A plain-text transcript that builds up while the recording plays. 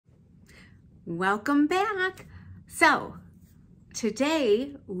Welcome back. So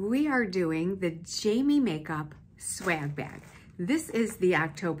today we are doing the Jamie Makeup swag bag. This is the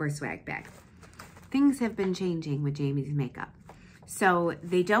October swag bag. Things have been changing with Jamie's makeup. So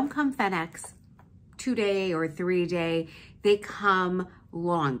they don't come FedEx 2-day or 3-day. They come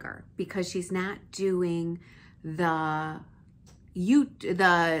longer because she's not doing the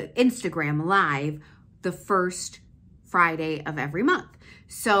Instagram live the first Friday of every month.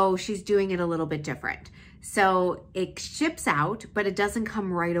 So she's doing it a little bit different. So it ships out, but it doesn't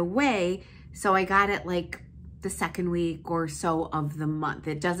come right away. So I got it like the second week or so of the month.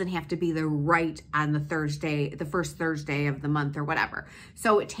 It doesn't have to be on the first Thursday of the month or whatever.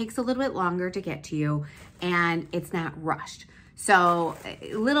 So it takes a little bit longer to get to you and it's not rushed. So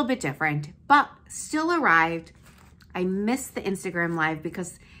a little bit different, but still arrived. I missed the Instagram live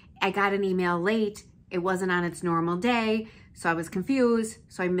because I got an email late. It wasn't on its normal day. So I was confused.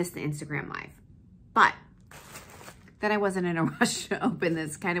 So I missed the Instagram live, but then I wasn't in a rush to open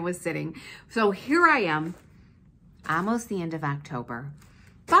this, kind of was sitting. So here I am, almost the end of October,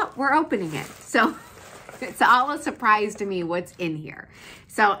 but we're opening it. So it's all a surprise to me what's in here.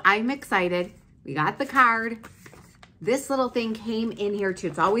 So I'm excited. We got the card. This little thing came in here too.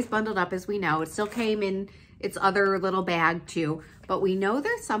 It's always bundled up, as we know. It still came in its other little bag too, but we know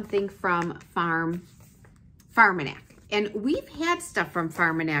there's something from Farminac. And we've had stuff from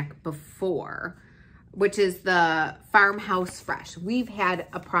Farminac before, which is the Farmhouse Fresh. We've had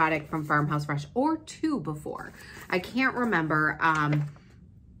a product from Farmhouse Fresh or two before. I can't remember.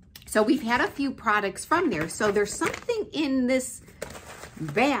 So we've had a few products from there. So there's something in this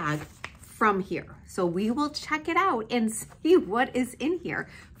bag from here. So we will check it out and see what is in here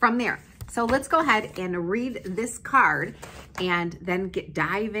from there. So let's go ahead and read this card and then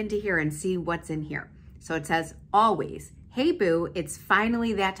dive into here and see what's in here. So it says, always, hey boo, it's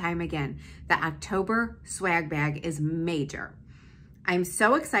finally that time again. The October swag bag is major. I'm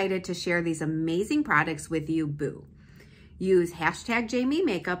so excited to share these amazing products with you, boo. Use hashtag Jamie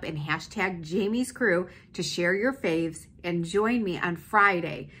Makeup and hashtag Jamie's Crew to share your faves and join me on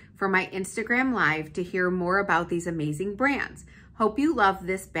Friday for my Instagram live to hear more about these amazing brands. Hope you love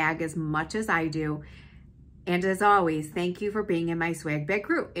this bag as much as I do. And as always, thank you for being in my swag bag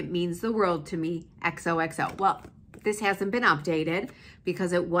crew. It means the world to me, XOXO. Well, this hasn't been updated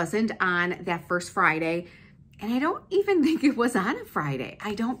because it wasn't on that first Friday. And I don't even think it was on a Friday.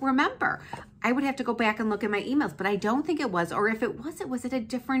 I don't remember. I would have to go back and look at my emails, but I don't think it was. Or if it was at a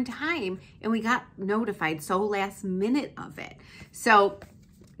different time and we got notified so last minute of it. So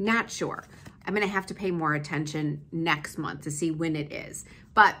not sure. I'm gonna have to pay more attention next month to see when it is.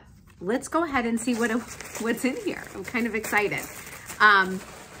 But let's go ahead and see what's in here. I'm kind of excited.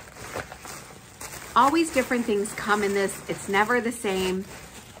 Always different things come in this. It's never the same.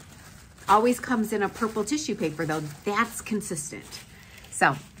 Always comes in a purple tissue paper though. That's consistent.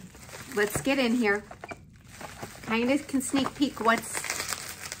 So let's get in here. Kind of can sneak peek what's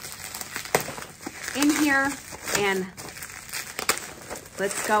in here and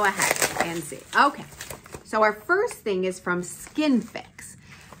let's go ahead and see. Okay, so our first thing is from Skinfix.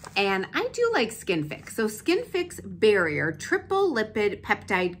 And I do like Skinfix. So Skinfix Barrier Triple Lipid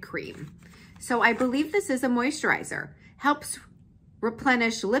Peptide Cream. So I believe this is a moisturizer. Helps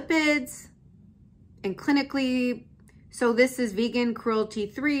replenish lipids and clinically, so this is vegan,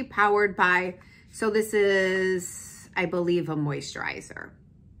 cruelty-free, powered by, so this is, I believe, a moisturizer.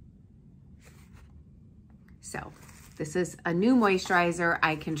 So this is a new moisturizer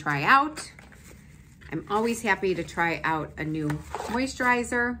I can try out. I'm always happy to try out a new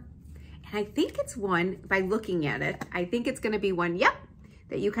moisturizer. And I think it's one, by looking at it, I think it's gonna be one, yep,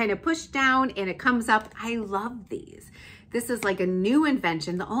 that you kind of push down and it comes up. I love these. This is like a new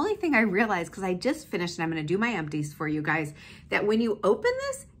invention. The only thing I realized, because I just finished and I'm gonna do my empties for you guys, that when you open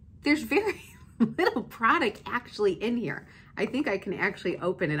this, there's very little product actually in here. I think I can actually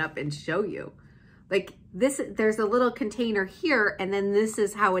open it up and show you. Like this, there's a little container here and then this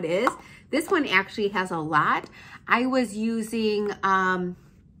is how it is. This one actually has a lot. I was using, oh,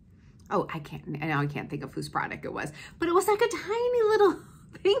 I can't think of whose product it was, but it was like a tiny little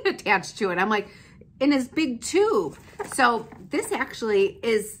thing attached to it. I'm like, in this big tube. So this actually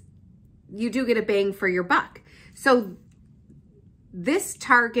is, you do get a bang for your buck. So this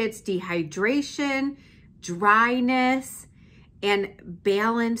targets dehydration, dryness, and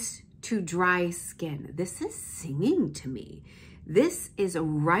balance to dry skin. This is singing to me. This is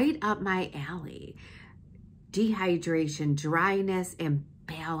right up my alley. Dehydration, dryness, and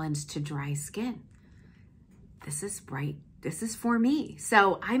balance to dry skin. This is right. This is for me.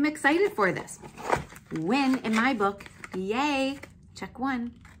 So I'm excited for this. Win in my book. Yay. Check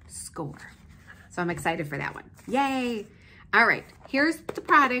one. Score. So I'm excited for that one. Yay. All right, here's the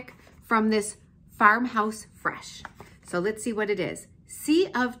product from this Farmhouse Fresh. So let's see what it is. Sea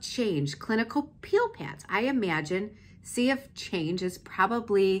of Change Clinical Peel Pads. I imagine Sea of Change is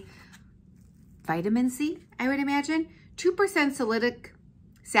probably vitamin C, I would imagine. 2%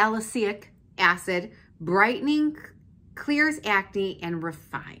 salicylic acid, brightening, clears acne, and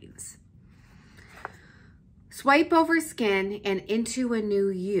refines. Swipe over skin and into a new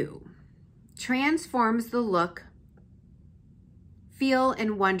you. Transforms the look, feel,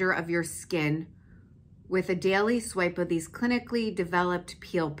 and wonder of your skin with a daily swipe of these clinically developed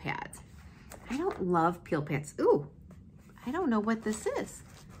peel pads. I don't love peel pads. Ooh, I don't know what this is.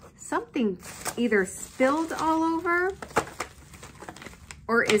 Something either spilled all over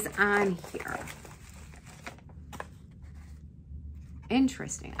or is on here.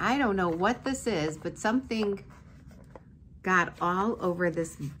 Interesting. I don't know what this is, but something got all over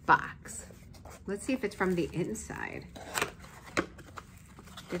this box. Let's see if it's from the inside.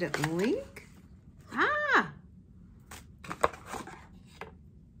 Did it leak? Ah!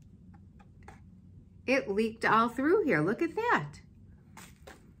 It leaked all through here. Look at that.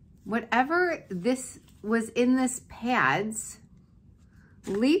 Whatever this was in this pads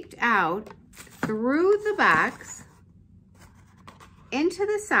leaked out through the box into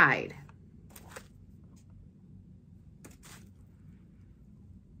the side.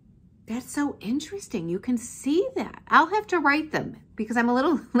 That's so interesting. You can see that. I'll have to write them because I'm a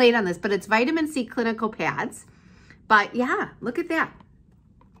little late on this, but it's vitamin C clinical pads. But yeah, look at that.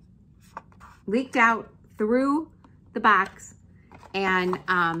 Leaked out through the box. And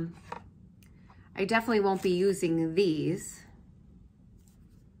I definitely won't be using these.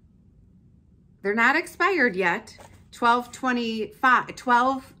 They're not expired yet. 12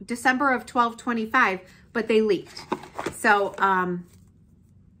 December of 12/25, but they leaked. So,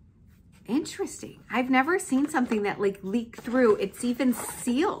 interesting. I've never seen something that like leaked through. It's even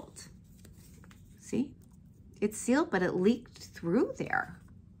sealed. See? It's sealed, but it leaked through there.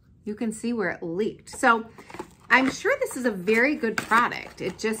 You can see where it leaked. So I'm sure this is a very good product.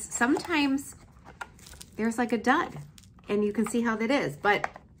 It just, sometimes there's like a dud and you can see how that is, but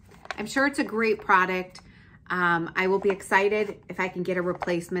I'm sure it's a great product. I will be excited if I can get a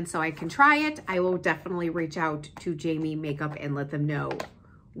replacement so I can try it. I will definitely reach out to Jamie Makeup and let them know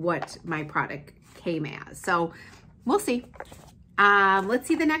what my product came as. So we'll see. Let's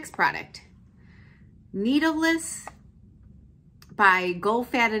see the next product. Needleless by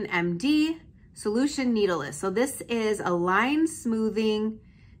Goldfaden MD Solution Needleless. So this is a line smoothing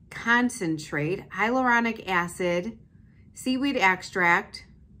concentrate, hyaluronic acid, seaweed extract.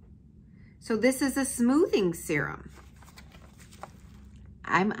 So this is a smoothing serum.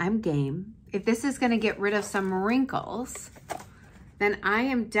 I'm game. If this is gonna get rid of some wrinkles, then I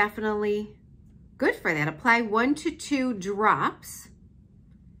am definitely good for that. Apply 1 to 2 drops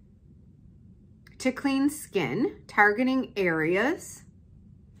to clean skin, targeting areas.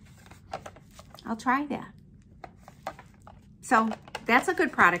 I'll try that. So that's a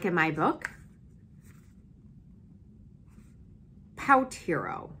good product in my book. Pout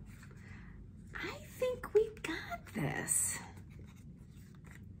Hero. I think we got this.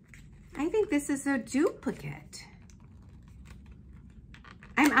 I think this is a duplicate.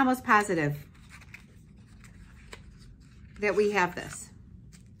 I'm almost positive that we have this.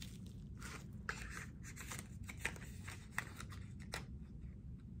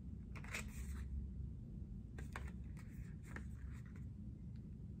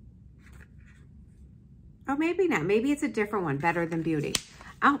 Or maybe not. Maybe it's a different one, Better Than Beauty.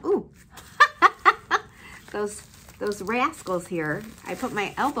 Oh, ooh. those rascals here, I put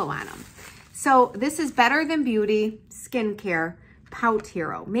my elbow on them. So this is Better Than Beauty Skincare Pout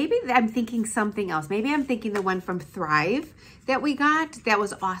Hero. Maybe I'm thinking something else. Maybe I'm thinking the one from Thrive that we got that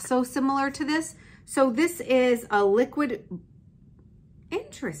was also similar to this. So this is a liquid,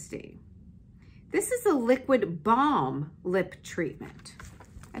 interesting. This is a liquid balm lip treatment.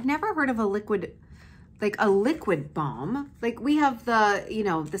 I've never heard of a liquid, like a liquid balm. Like we have the, you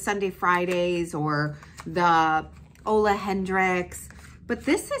know, the Sunday Fridays or the Ola Hendrix, but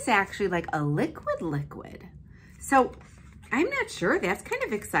this is actually like a liquid. So I'm not sure. That's kind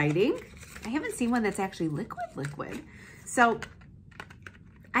of exciting. I haven't seen one that's actually liquid. So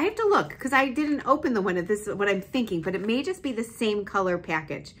I have to look because I didn't open the one of this, what I'm thinking, but it may just be the same color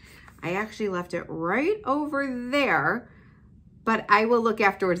package. I actually left it right over there, but I will look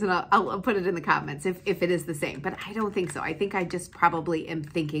afterwards and I'll put it in the comments if it is the same, but I don't think so. I think I just probably am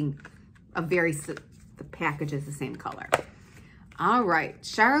thinking of the package is the same color. All right,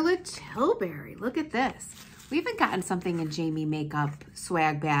 Charlotte Tilbury, look at this. We haven't gotten something in Jamie Makeup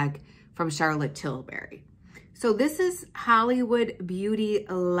swag bag from Charlotte Tilbury. So this is Hollywood Beauty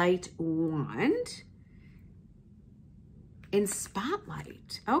Light Wand in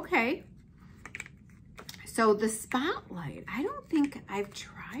Spotlight. Okay. So the Spotlight, I don't think I've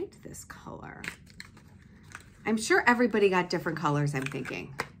tried this color. I'm sure everybody got different colors, I'm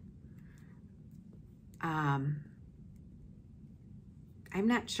thinking. I'm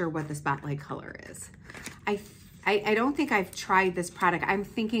not sure what the Spotlight color is. I don't think I've tried this product. I'm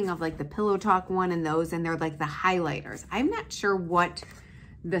thinking of like the Pillow Talk one and those, and they're like the highlighters. I'm not sure what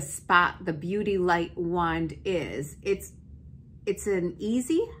the Beauty Light Wand is. It's an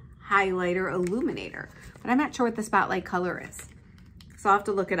easy highlighter illuminator, but I'm not sure what the Spotlight color is. So I'll have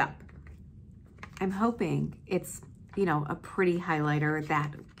to look it up. I'm hoping it's, you know, a pretty highlighter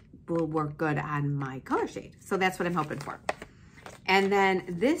that will work good on my color shade. So that's what I'm hoping for. And then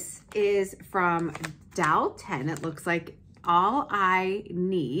this is from Doll 10. It looks like All I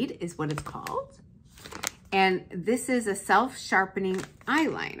Need is what it's called. And this is a self-sharpening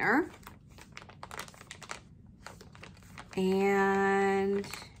eyeliner. And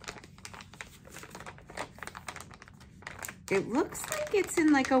it looks like it's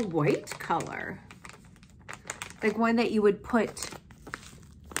in like a white color. Like one that you would put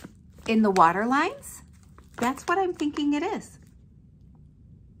in the water lines. That's what I'm thinking it is.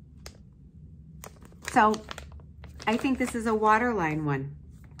 So I think this is a waterline one.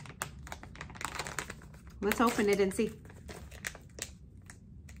 Let's open it and see.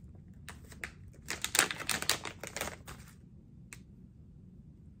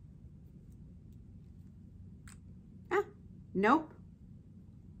 Ah, nope.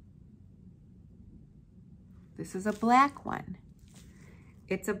 This is a black one.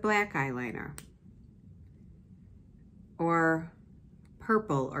 It's a black eyeliner. Or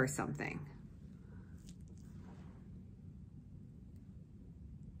purple or something.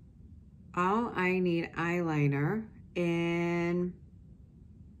 All I Need eyeliner in,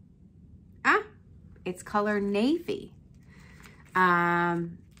 it's color navy.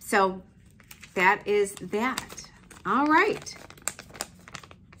 So that is that. All right.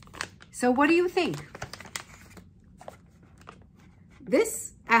 So what do you think?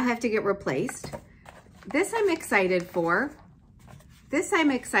 This I'll have to get replaced. This I'm excited for. This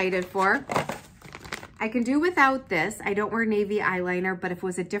I'm excited for. I can do without this. I don't wear navy eyeliner, but if it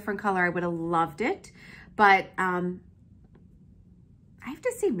was a different color, I would have loved it. But I have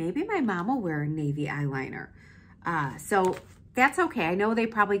to see, maybe my mom will wear a navy eyeliner. So that's okay. I know they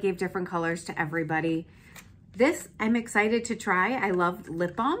probably gave different colors to everybody. This I'm excited to try. I love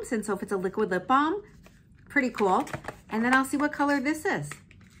lip balms, and so if it's a liquid lip balm, pretty cool. And then I'll see what color this is.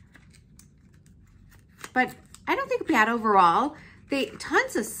 But I don't think bad overall.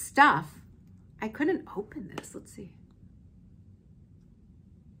 Tons of stuff. I couldn't open this. Let's see.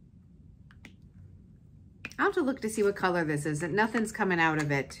 I'll have to look to see what color this is. Nothing's coming out of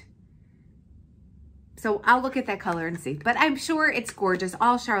it. So I'll look at that color and see. But I'm sure it's gorgeous.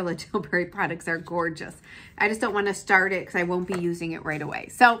 All Charlotte Tilbury products are gorgeous. I just don't want to start it because I won't be using it right away.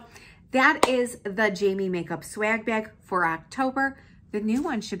 So that is the Jamie Makeup Swag Bag for October. The new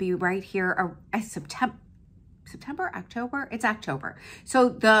one should be right here. September, October? It's October. So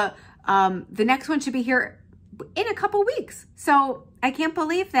the next one should be here in a couple weeks. So I can't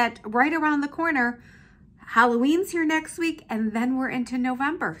believe that right around the corner, Halloween's here next week, and then we're into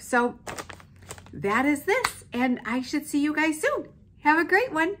November. So that is this, and I should see you guys soon. Have a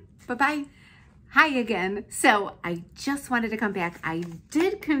great one. Bye-bye. Hi again. So I just wanted to come back. I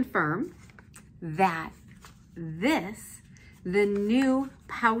did confirm that the new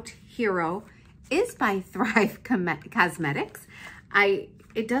Pout Hero is by Thrive Cosmetics.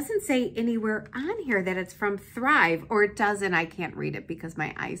 It doesn't say anywhere on here that it's from Thrive, or it doesn't. I can't read it because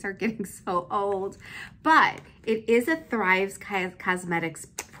my eyes are getting so old. But it is a Thrive Cosmetics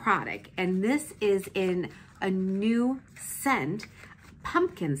product, and this is in a new scent,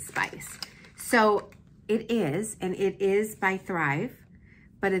 pumpkin spice. So it is, and it is by Thrive,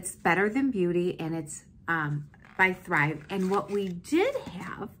 but it's Better Than Beauty, and it's by Thrive. And what we did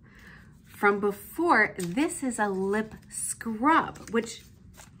have from before, this is a lip scrub, which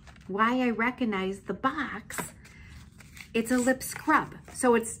why I recognize the box. It's a lip scrub,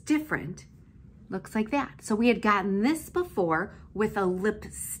 so it's different. Looks like that. So we had gotten this before with a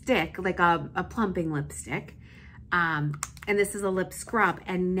lipstick, like a plumping lipstick. And this is a lip scrub,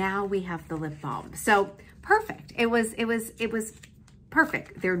 and now we have the lip balm. So perfect. It was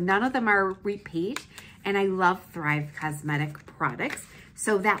perfect. None of them are repeat, and I love Thrive Cosmetic products.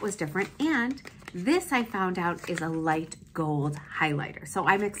 So that was different. And This I found out is a light gold highlighter. So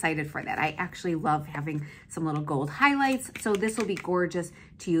I'm excited for that. I actually love having some little gold highlights. So this will be gorgeous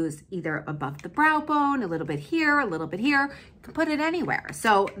to use either above the brow bone, a little bit here, a little bit here. You can put it anywhere.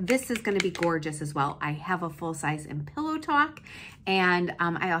 So this is going to be gorgeous as well. I have a full size in Pillow Talk, and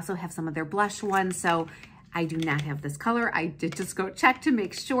I also have some of their blush ones. So I do not have this color. I did just go check to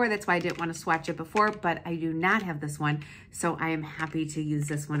make sure. That's why I didn't want to swatch it before, but I do not have this one. So I am happy to use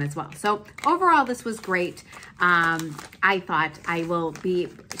this one as well. So overall, this was great. I thought I will be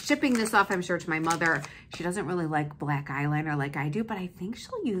shipping this off, I'm sure, to my mother. She doesn't really like black eyeliner like I do, but I think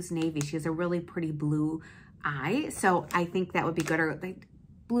she'll use navy. She has a really pretty blue eye. So I think that would be good. Or like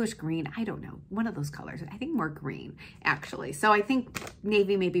bluish green, I don't know, one of those colors. I think more green, actually. So I think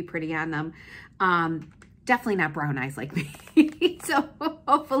navy may be pretty on them. Definitely not brown eyes like me. So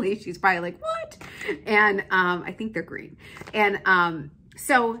hopefully she's probably like, what? And I think they're green. And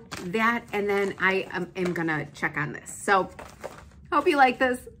so that, and then I am gonna check on this. So hope you like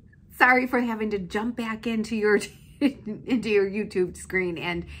this. Sorry for having to jump back into your into your YouTube screen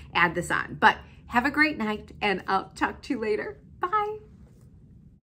and add this on. But have a great night, and I'll talk to you later. Bye.